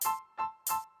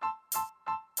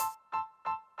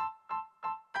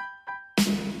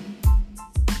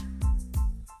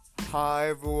Hi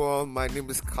everyone, my name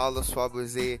is Carlos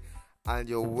Fabrize and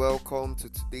you're welcome to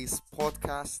today's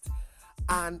podcast,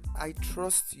 and I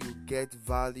trust you get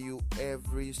value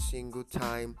every single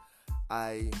time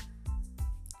I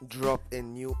drop a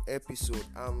new episode.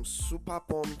 I'm super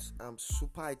pumped, I'm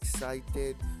super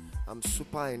excited, I'm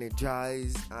super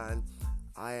energized, and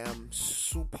I am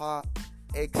super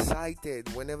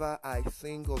excited whenever I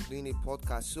think of doing a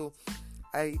podcast. So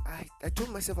I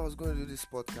told myself I was going to do this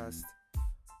podcast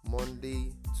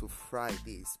Monday to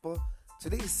Fridays, but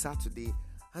today is Saturday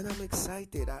and I'm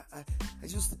excited. I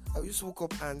just woke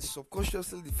up, and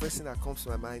subconsciously the first thing that comes to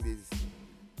my mind is,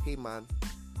 hey man,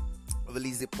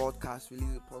 release a podcast.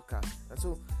 And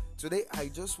so today I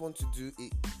just want to do a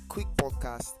quick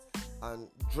podcast and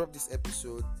drop this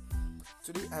episode.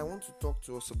 Today I want to talk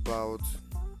to us about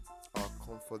our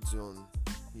comfort zone,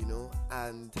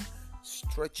 and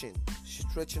stretching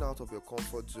out of your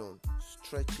comfort zone.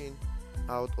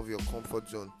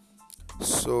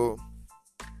 So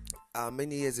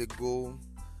many years ago,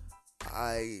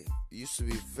 I used to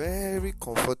be very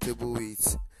comfortable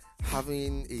with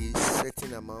having a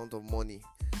certain amount of money,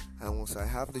 and once I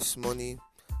have this money,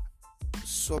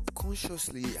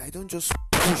 subconsciously I don't just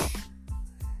push.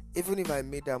 Even if I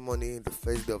made that money in the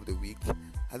first day of the week,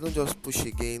 I don't just push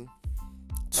again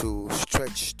to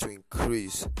stretch, to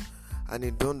increase. And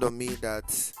it dawned on me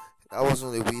that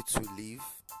wasn't a way to live.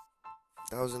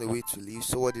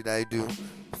 So what did I do?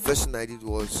 The first thing I did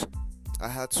was I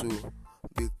had to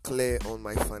be clear on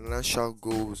my financial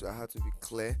goals. I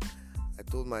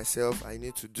told myself I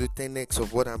need to do 10x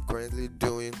of what I'm currently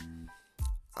doing,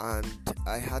 and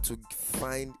I had to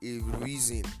find a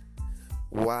reason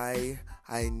why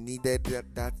I needed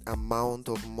that amount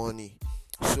of money.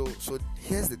 So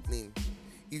here's the thing.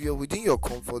 If you're within your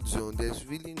comfort zone, there's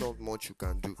really not much you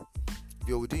can do. If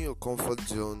you're within your comfort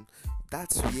zone,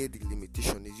 that's where the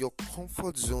limitation is. Your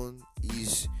comfort zone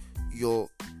is your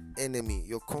enemy.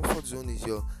 Your comfort zone is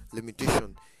your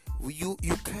limitation. You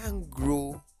can't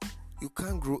grow. You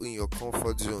can't grow in your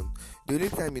comfort zone. The only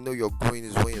time you're growing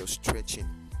is when you're stretching,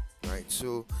 right?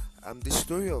 So, the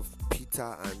story of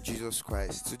Peter and Jesus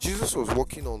Christ. So Jesus was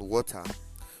walking on water.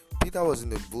 Peter was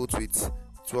in a boat with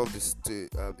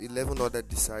 11 other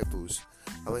disciples,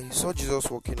 and when he saw Jesus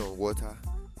walking on water,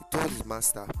 he told his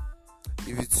master,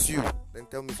 if it's you, then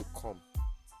tell me to come.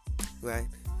 Right?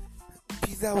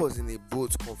 Peter was in a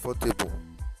boat, comfortable,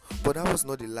 but that was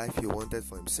not the life he wanted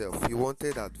for himself. He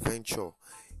wanted adventure.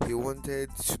 He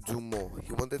wanted to do more.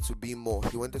 He wanted to be more.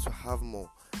 He wanted to have more.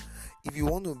 If you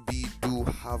want to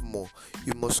have more,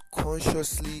 you must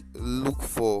consciously look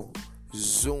for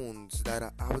zones that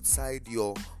are outside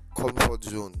your comfort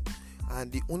zone.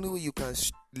 And the only way you can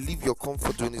leave your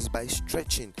comfort zone is by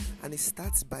stretching, and it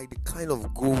starts by the kind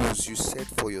of goals you set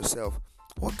for yourself.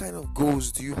 What kind of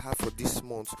goals do you have for this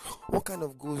month? What kind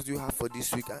of goals do you have for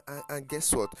this week? And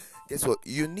guess what?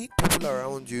 You need people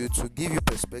around you to give you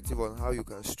perspective on how you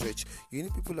can stretch. You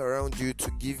need people around you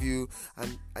to give you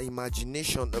an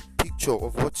imagination, a picture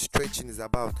of what stretching is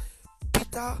about.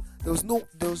 Peter, there was no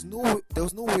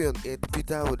way on earth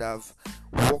Peter would have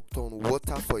walked on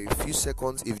water for a few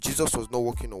seconds if Jesus was not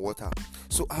walking on water.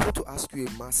 So I want to ask you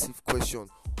a massive question.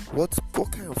 What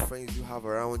kind of friends do you have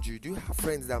around you? Do you have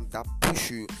friends that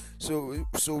push you? So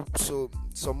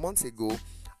some months ago,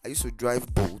 I used to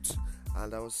drive boats,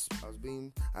 and I was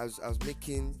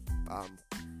making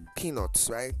peanuts,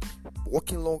 right?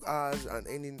 Working long hours and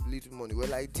earning little money.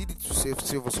 Well, I did it to save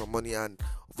for some money, and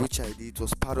which I did. It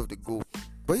was part of the goal.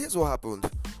 But here's what happened.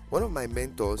 One of my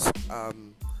mentors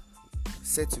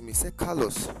said to me,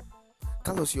 Carlos,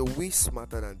 you're way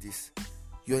smarter than this.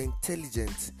 You're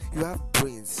intelligent. You have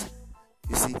brains.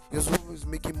 You see, you're supposed to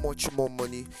be making much more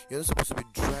money. You're not supposed to be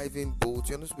driving boats.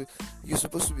 You're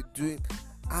supposed to be doing.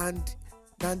 And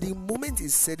the moment he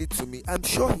said it to me, I'm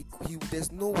sure he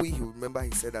there's no way he remember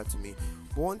he said that to me.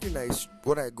 But one thing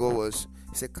what I got was,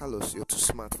 he said, Carlos, you're too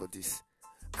smart for this.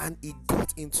 And it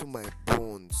got into my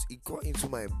bones.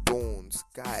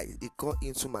 Guys. It got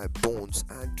into my bones.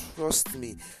 And trust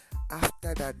me,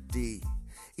 after that day,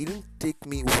 it didn't take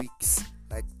me weeks.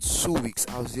 Like 2 weeks,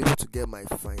 I was able to get my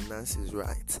finances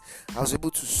right. I was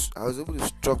able to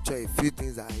structure a few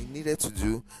things that I needed to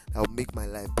do that would make my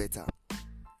life better.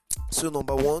 So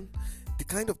number one, the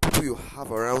kind of people you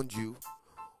have around you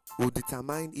will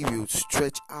determine if you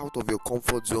stretch out of your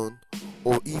comfort zone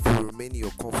or if you remain in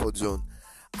your comfort zone.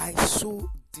 I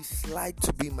so dislike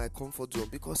to be in my comfort zone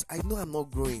because I know I'm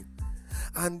not growing.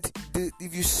 And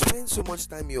if you spend so much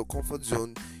time in your comfort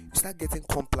zone, you start getting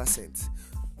complacent.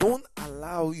 Don't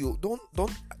allow you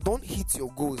don't hit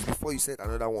your goals before you set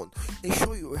another one.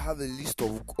 Ensure you have a list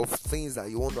of things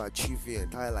that you want to achieve in your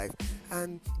entire life,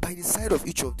 and by the side of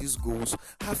each of these goals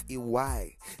have a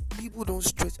why. People don't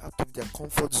stretch out of their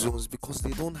comfort zones because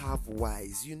they don't have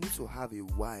whys. You need to have a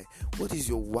why. What is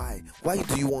your why? Why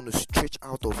do you want to stretch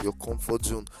out of your comfort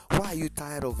zone? Why are you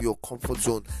tired of your comfort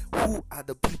zone? Who are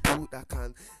the people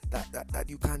that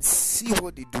you can see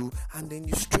what they do, and then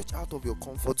you stretch out of your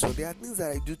comfort zone? There are things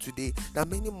that I do today that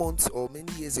many months or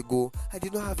many years ago I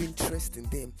did not have interest in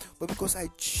them, but because I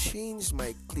changed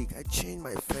my clique, I changed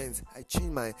my friends, I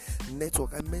changed my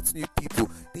network, I met new people,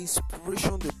 the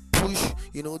inspiration, the push,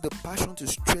 the passion to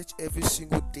stretch every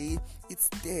single day, it's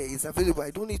there, it's available.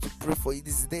 I don't need to pray for it,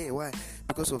 it's there. Why?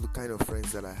 Because of the kind of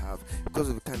friends that I have, because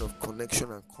of the kind of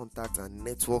connection and contact and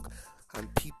network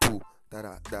and people that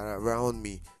are around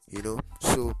me,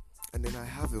 so. And then I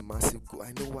have a massive goal.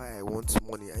 I know why I want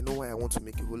money. I know why I want to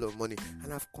make a whole lot of money.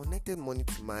 And I've connected money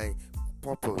to my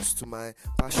purpose, to my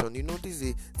passion. This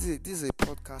is a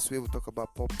podcast where we talk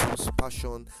about purpose,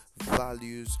 passion,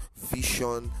 values,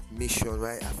 vision, mission,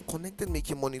 right? I've connected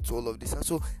making money to all of this. And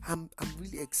so I'm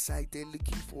really excited,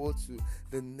 looking forward to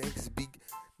the next big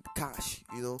cash,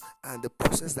 and the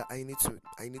process that I need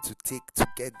to take to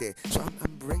get there. So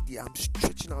I'm ready. I'm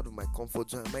stretching out of my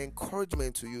comfort zone. My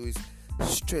encouragement to you is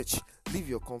stretch, leave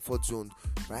your comfort zone,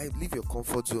 right? Leave your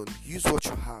comfort zone. Use what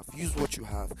you have. If you use what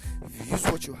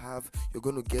you have, you're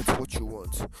going to get what you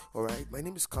want. All right. My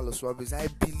name is Carlos Suarez. I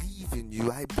believe in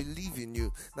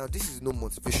you. Now, this is no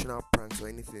motivational pranks or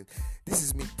anything. This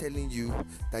is me telling you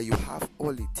that you have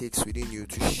all it takes within you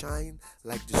to shine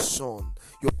like the sun.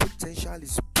 Your potential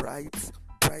is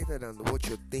brighter than what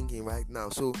you're thinking right now.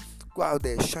 So go out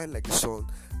there, shine like the sun,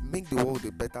 make the world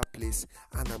a better place,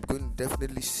 and I'm going to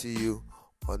definitely see you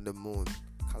on the moon.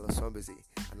 Carlos Suarez,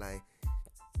 and I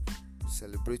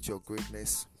celebrate your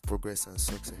greatness, progress, and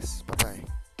success. Bye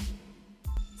bye.